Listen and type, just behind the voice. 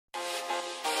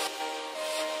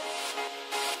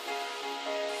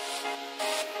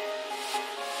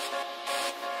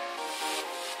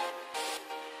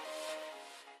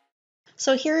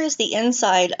So here is the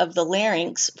inside of the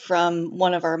larynx from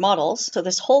one of our models. So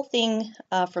this whole thing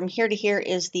from here to here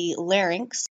is the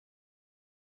larynx.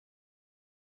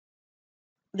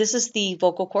 This is the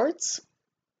vocal cords.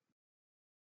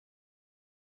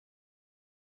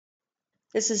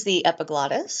 This is the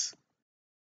epiglottis.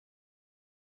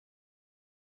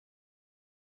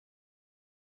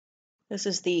 This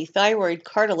is the thyroid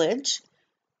cartilage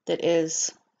that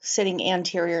is sitting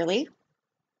anteriorly.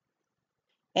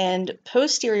 And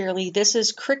posteriorly, this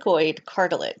is cricoid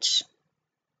cartilage.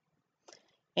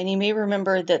 And you may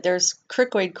remember that there's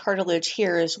cricoid cartilage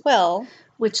here as well,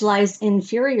 which lies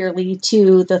inferiorly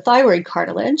to the thyroid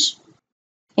cartilage.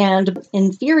 And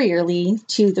inferiorly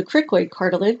to the cricoid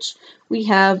cartilage, we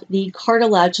have the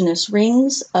cartilaginous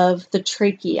rings of the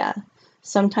trachea,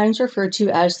 sometimes referred to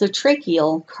as the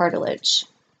tracheal cartilage.